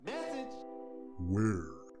Where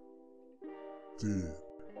did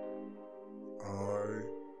I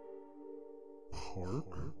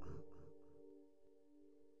park?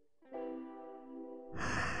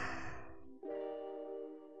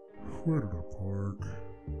 Where did I park?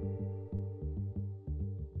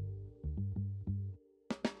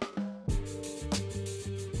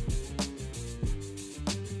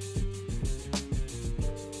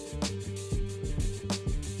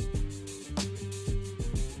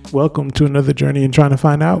 Welcome to another journey in trying to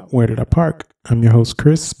find out where did I park. I'm your host,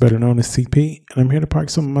 Chris, better known as CP, and I'm here to park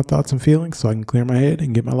some of my thoughts and feelings so I can clear my head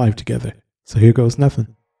and get my life together. So here goes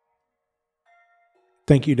nothing.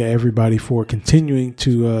 Thank you to everybody for continuing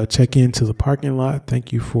to check into the parking lot.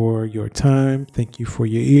 Thank you for your time. Thank you for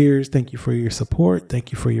your ears. Thank you for your support.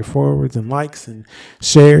 Thank you for your forwards and likes and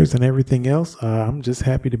shares and everything else. I'm just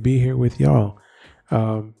happy to be here with y'all.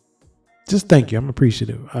 Just thank you. I'm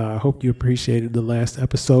appreciative. I hope you appreciated the last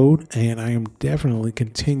episode, and I am definitely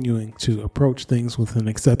continuing to approach things with an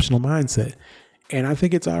exceptional mindset. And I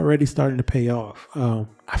think it's already starting to pay off.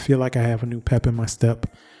 I feel like I have a new pep in my step,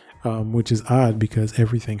 which is odd because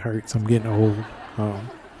everything hurts. I'm getting old.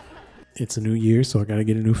 It's a new year, so I got to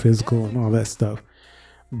get a new physical and all that stuff.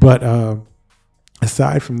 But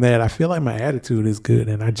aside from that, I feel like my attitude is good,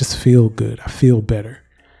 and I just feel good. I feel better.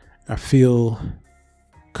 I feel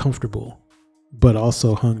comfortable, but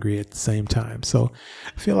also hungry at the same time. So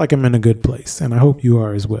I feel like I'm in a good place, and I hope you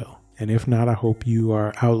are as well. And if not, I hope you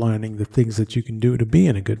are outlining the things that you can do to be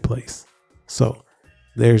in a good place. So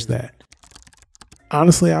there's that.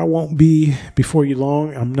 Honestly, I won't be before you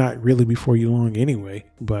long. I'm not really before you long anyway,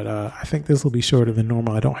 but I think this will be shorter than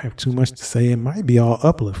normal. I don't have too much to say. It might be all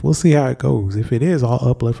uplift. We'll see how it goes. If it is all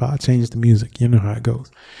uplift, I'll change the music. You know how it goes.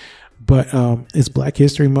 But it's Black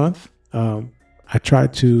History Month. I try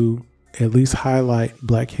to at least highlight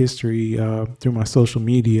Black history through my social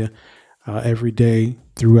media every day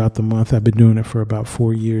throughout the month. I've been doing it for about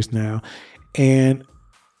 4 years now. And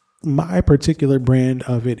my particular brand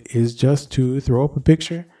of it is just to throw up a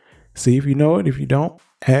picture, see if you know it. If you don't,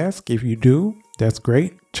 ask. If you do, that's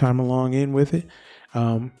great. Chime along in with it.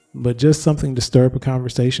 But just something to stir up a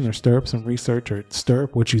conversation or stir up some research or stir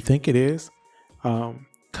up what you think it is.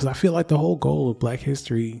 Because I feel like the whole goal of Black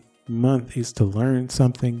History Month is to learn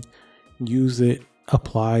something, use it,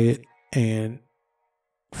 apply it, and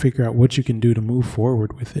figure out what you can do to move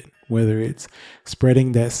forward with it, whether it's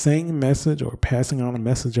spreading that same message or passing on a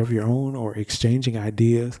message of your own or exchanging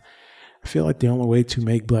ideas. I feel like the only way to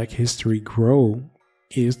make Black history grow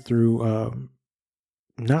is through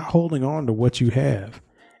not holding on to what you have.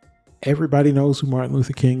 Everybody knows who Martin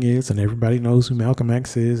Luther King is, and everybody knows who Malcolm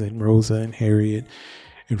X is, and Rosa and Harriet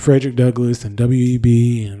and Frederick Douglass and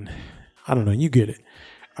W.E.B. and I don't know, you get it.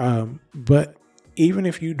 But even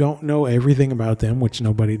if you don't know everything about them, which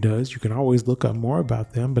nobody does, you can always look up more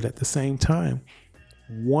about them. But at the same time,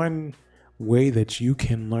 one way that you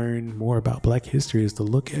can learn more about Black history is to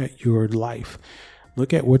look at your life,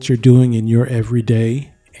 look at what you're doing in your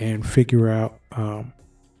everyday and figure out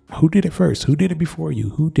who did it first, who did it before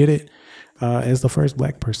you, who did it as the first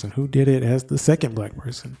Black person, who did it as the second Black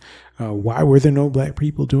person. Why were there no Black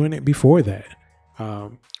people doing it before that?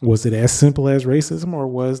 Was it as simple as racism, or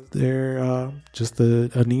was there just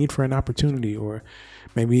a need for an opportunity, or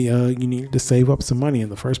maybe you needed to save up some money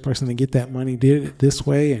and the first person to get that money did it this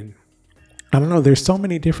way? And I don't know, there's so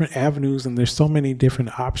many different avenues and there's so many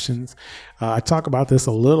different options. I talk about this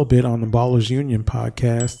a little bit on the Ballers Union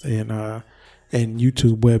podcast and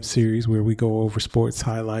YouTube web series where we go over sports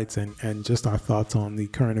highlights and just our thoughts on the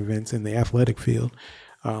current events in the athletic field.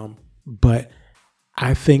 But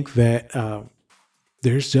I think that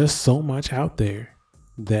there's just so much out there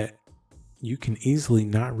that you can easily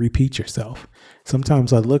not repeat yourself.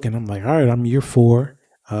 Sometimes I look and I'm like, all right, I'm year 4.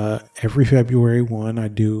 Every February 1, I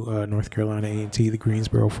do North Carolina A&T, the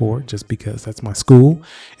Greensboro 4, just because that's my school,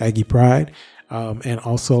 Aggie Pride. And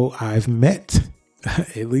also I've met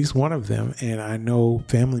at least one of them, and I know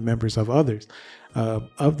family members of others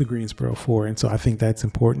of the Greensboro 4. And so I think that's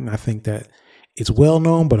important. I think that it's well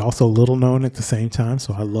known, but also little known at the same time.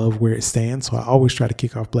 So I love where it stands. So I always try to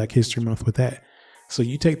kick off Black History Month with that. So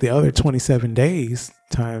you take the other 27 days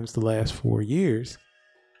times the last 4 years,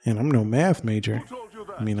 and I'm no math major.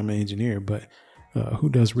 I mean, I'm an engineer, but who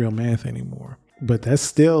does real math anymore? But that's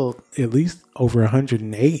still at least over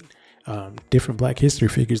 108 different Black history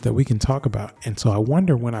figures that we can talk about. And so I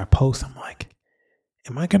wonder when I post, I'm like,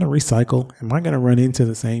 am I going to recycle? Am I going to run into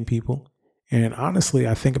the same people? And honestly,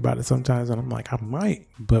 I think about it sometimes and I'm like, I might,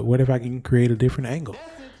 but what if I can create a different angle?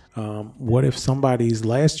 What if somebody's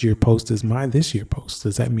last year post is my this year post?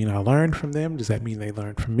 Does that mean I learned from them? Does that mean they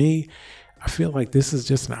learned from me? I feel like this is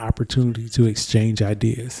just an opportunity to exchange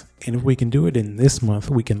ideas. And if we can do it in this month,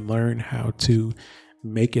 we can learn how to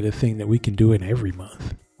make it a thing that we can do in every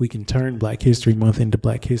month. We can turn Black History Month into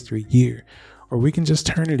Black History Year, or we can just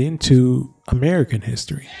turn it into American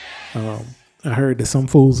history. I heard that some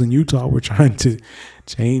fools in Utah were trying to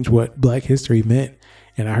change what Black history meant.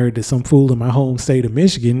 And I heard that some fool in my home state of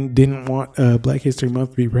Michigan didn't want Black History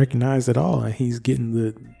Month to be recognized at all. And he's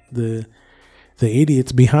getting the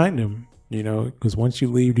idiots behind him, you know, because once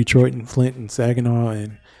you leave Detroit and Flint and Saginaw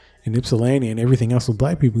and Ypsilanti and everything else with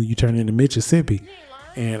Black people, you turn into Mississippi.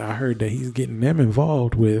 And I heard that he's getting them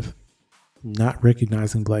involved with not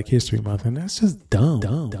recognizing Black History Month. And that's just dumb.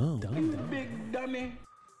 Big dummy.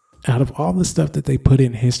 Out of all the stuff that they put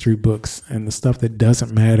in history books and the stuff that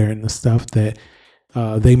doesn't matter and the stuff that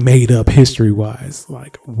they made up history-wise,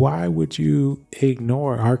 like, why would you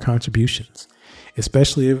ignore our contributions?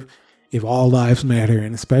 Especially if all lives matter,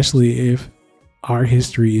 and especially if our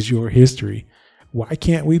history is your history. Why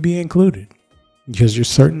can't we be included? Because you're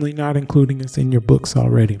certainly not including us in your books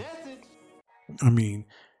already. I mean,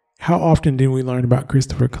 how often did we learn about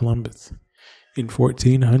Christopher Columbus? In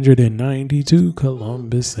 1492,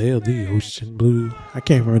 Columbus sailed the ocean blue. I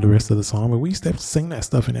can't remember the rest of the song, but we used to have to sing that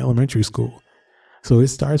stuff in elementary school. So it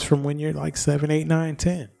starts from when you're like 7, 8, 9,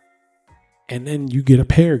 10. And then you get a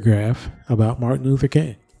paragraph about Martin Luther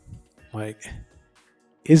King. Like,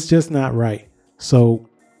 it's just not right. So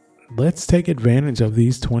let's take advantage of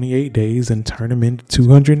these 28 days and turn them into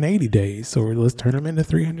 280 days. Or let's turn them into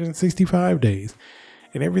 365 days.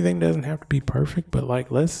 And everything doesn't have to be perfect, but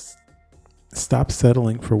like, let's stop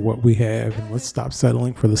settling for what we have, and let's stop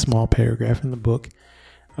settling for the small paragraph in the book.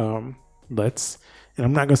 And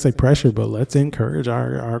I'm not going to say pressure, but let's encourage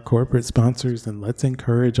our corporate sponsors, and let's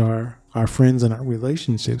encourage our friends and our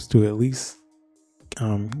relationships to at least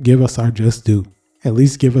give us our just due, at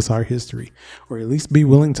least give us our history, or at least be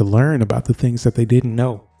willing to learn about the things that they didn't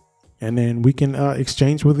know. And then we can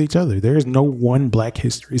exchange with each other. There is no one Black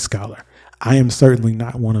history scholar. I am certainly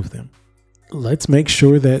not one of them. Let's make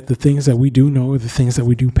sure that the things that we do know, or the things that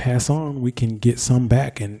we do pass on, we can get some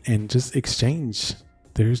back and just exchange.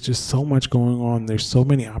 There's just so much going on. There's so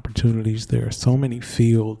many opportunities. There are so many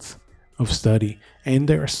fields of study, and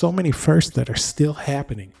there are so many firsts that are still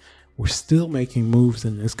happening. We're still making moves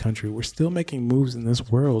in this country. We're still making moves in this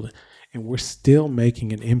world, and we're still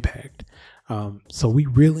making an impact. So we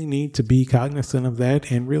really need to be cognizant of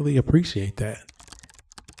that and really appreciate that.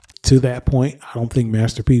 To that point, I don't think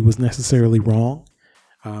Master P was necessarily wrong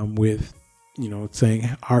with, saying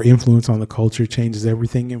our influence on the culture changes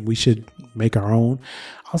everything and we should make our own.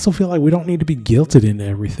 I also feel like we don't need to be guilted into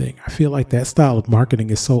everything. I feel like that style of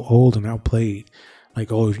marketing is so old and outplayed.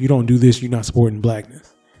 Like, oh, if you don't do this, you're not supporting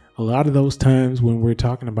Blackness. A lot of those times when we're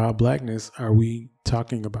talking about Blackness, are we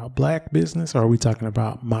talking about Black business, or are we talking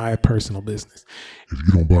about my personal business? If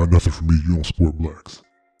you don't buy nothing from me, you don't support Blacks.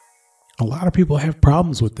 A lot of people have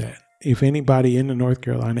problems with that. If anybody in the North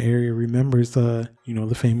Carolina area remembers, the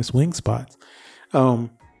famous wing spots,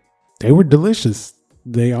 they were delicious.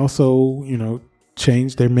 They also,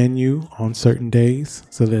 changed their menu on certain days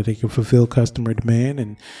so that they could fulfill customer demand.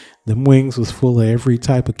 And them wings was full of every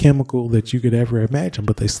type of chemical that you could ever imagine,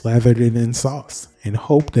 but they slathered it in sauce and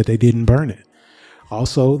hoped that they didn't burn it.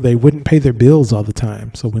 Also, they wouldn't pay their bills all the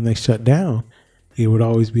time. So when they shut down, it would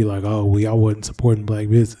always be like, oh, y'all wasn't supporting Black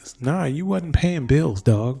business. Nah, you wasn't paying bills,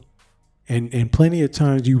 dog. And plenty of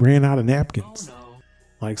times you ran out of napkins. Oh, no.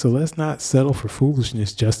 Like, so let's not settle for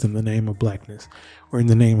foolishness just in the name of Blackness or in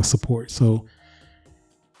the name of support. So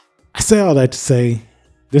I say all that to say,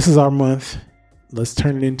 this is our month. Let's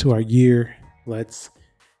turn it into our year. Let's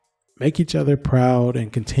make each other proud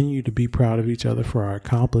and continue to be proud of each other for our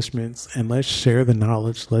accomplishments. And let's share the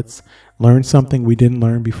knowledge. Let's learn something we didn't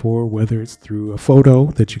learn before, whether it's through a photo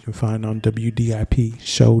that you can find on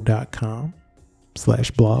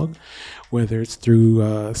WDIPshow.com/blog, whether it's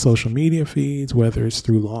through social media feeds, whether it's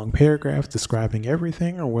through long paragraphs describing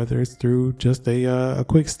everything, or whether it's through just a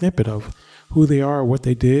quick snippet of who they are, what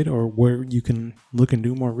they did, or where you can look and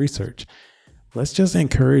do more research. Let's just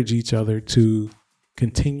encourage each other to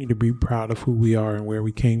continue to be proud of who we are and where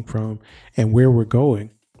we came from and where we're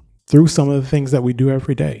going through some of the things that we do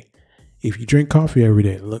every day. If you drink coffee every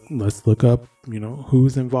day, let's look up,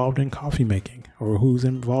 who's involved in coffee making or who's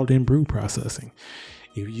involved in brew processing.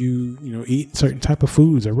 If you, eat certain type of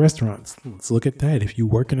foods or restaurants, let's look at that. If you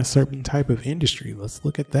work in a certain type of industry, let's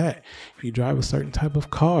look at that. If you drive a certain type of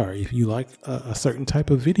car, if you like a certain type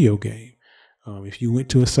of video game, if you went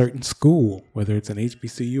to a certain school, whether it's an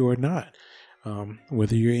HBCU or not,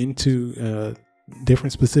 whether you're into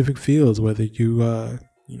different specific fields, whether you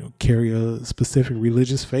carry a specific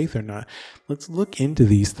religious faith or not. Let's look into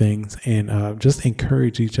these things and just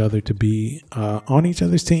encourage each other to be on each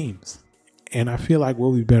other's teams. And I feel like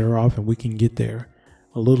we'll be better off and we can get there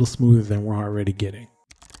a little smoother than we're already getting.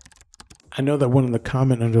 I know that one of the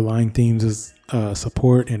common underlying themes is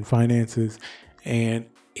support and finances. And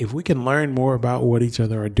if we can learn more about what each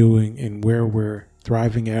other are doing and where we're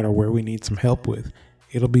thriving at or where we need some help with,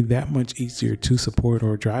 it'll be that much easier to support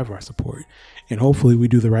or drive our support. And hopefully we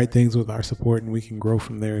do the right things with our support and we can grow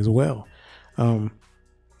from there as well.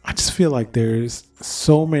 I just feel like there's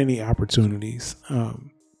so many opportunities.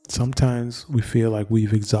 Sometimes we feel like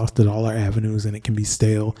we've exhausted all our avenues and it can be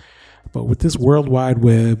stale. But with this World Wide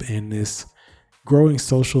Web and this growing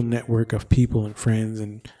social network of people and friends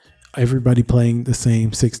and everybody playing the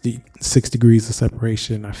same 6 degrees of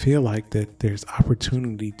separation, I feel like that there's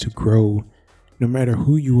opportunity to grow no matter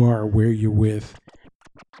who you are or where you're with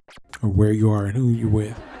or where you are and who you're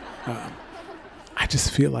with. I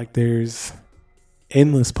just feel like there's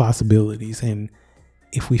endless possibilities. And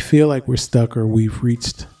if we feel like we're stuck or we've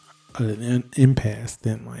reached an impasse,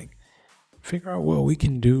 then figure out what we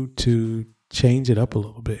can do to change it up a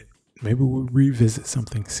little bit. Maybe we'll revisit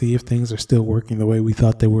something, see if things are still working the way we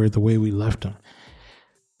thought they were, the way we left them.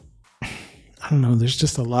 I don't know. There's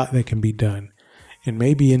just a lot that can be done. And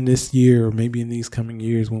maybe in this year or maybe in these coming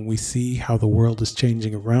years, when we see how the world is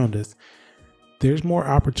changing around us, there's more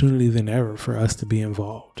opportunity than ever for us to be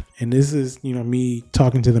involved. And this is, me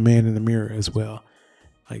talking to the man in the mirror as well.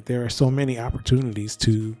 There are so many opportunities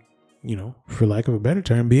to, for lack of a better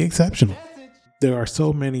term, be exceptional. There are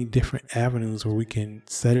so many different avenues where we can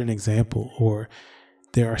set an example, or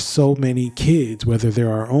there are so many kids, whether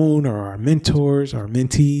they're our own or our mentors, our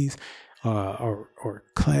mentees, or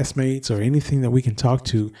classmates, or anything that we can talk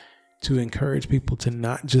to encourage people to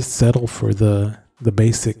not just settle for the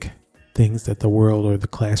basic things that the world or the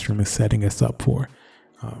classroom is setting us up for.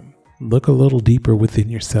 Look a little deeper within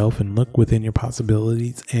yourself and look within your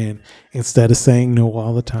possibilities. And instead of saying no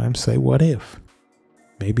all the time, say, what if?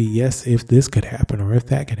 Maybe yes, if this could happen or if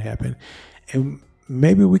that could happen. And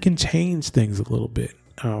maybe we can change things a little bit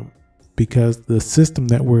because the system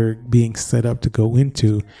that we're being set up to go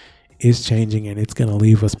into is changing and it's going to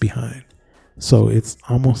leave us behind. So it's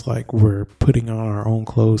almost like we're putting on our own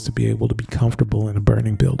clothes to be able to be comfortable in a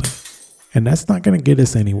burning building. And that's not going to get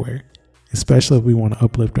us anywhere, especially if we want to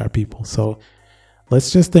uplift our people. So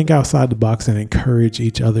let's just think outside the box and encourage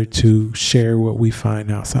each other to share what we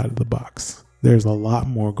find outside of the box. There's a lot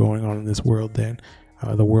more going on in this world than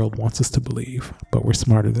the world wants us to believe, but we're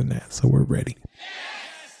smarter than that. So we're ready.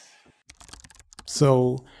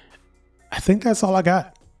 So I think that's all I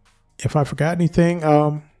got. If I forgot anything,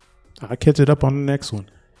 I'll catch it up on the next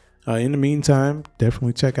one. In the meantime,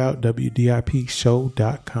 definitely check out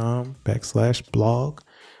WDIPshow.com/blog.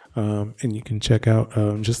 And you can check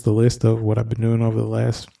out just the list of what I've been doing over the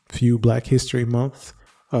last few Black History Months,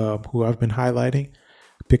 who I've been highlighting.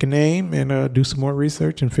 Pick a name and do some more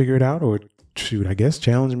research and figure it out, or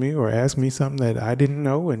challenge me or ask me something that I didn't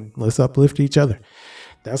know, and let's uplift each other.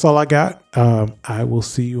 That's all I got. I will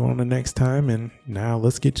see you on the next time. And now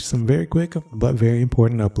let's get you some very quick but very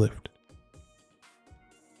important uplift.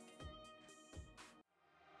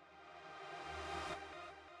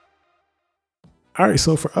 All right,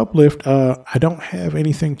 so for uplift, I don't have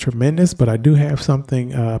anything tremendous, but I do have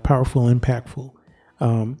something powerful, impactful.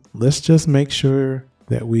 Let's just make sure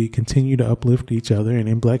that we continue to uplift each other. And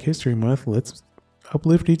in Black History Month, let's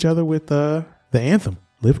uplift each other with the anthem,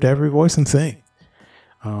 Lift Every Voice and Sing.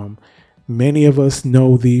 Many of us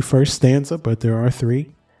know the first stanza, but there are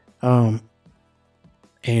 3. And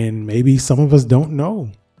maybe some of us don't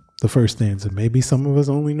know the first stanza. Maybe some of us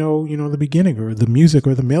only know, the beginning or the music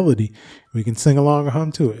or the melody. We can sing along or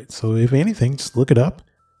hum to it. So if anything, just look it up,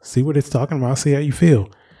 see what it's talking about, see how you feel.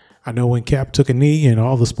 I know when Cap took a knee and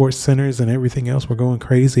all the sports centers and everything else were going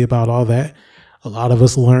crazy about all that, a lot of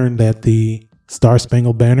us learned that the Star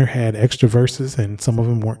Spangled Banner had extra verses and some of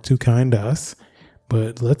them weren't too kind to us.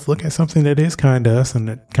 But let's look at something that is kind to us and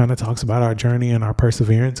that kind of talks about our journey and our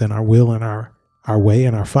perseverance and our will and our way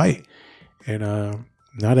and our fight. And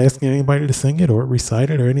not asking anybody to sing it or recite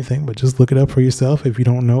it or anything, but just look it up for yourself if you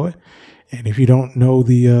don't know it. And if you don't know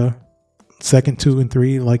the second 2 and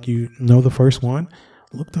 3 like you know the first one,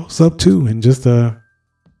 look those up too. And just, man,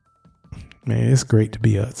 it's great to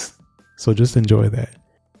be us. So just enjoy that.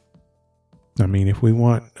 I mean, if we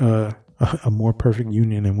want a more perfect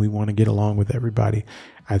union and we want to get along with everybody,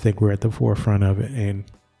 I think we're at the forefront of it, and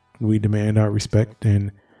we demand our respect.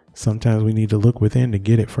 And sometimes we need to look within to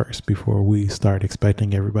get it first before we start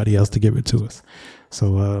expecting everybody else to give it to us. So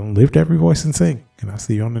lift every voice and sing, and I'll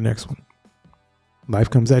see you on the next one. life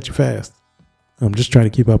comes at you fast. I'm just trying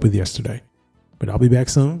to keep up with yesterday. But I'll be back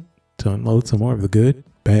soon to unload some more of the good,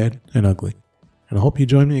 bad, and ugly. And I hope you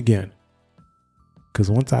join me again. Because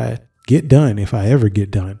once I get done, if I ever get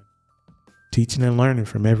done, teaching and learning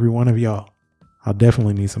from every one of y'all, I'll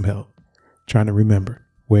definitely need some help trying to remember,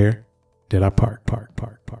 where did I park?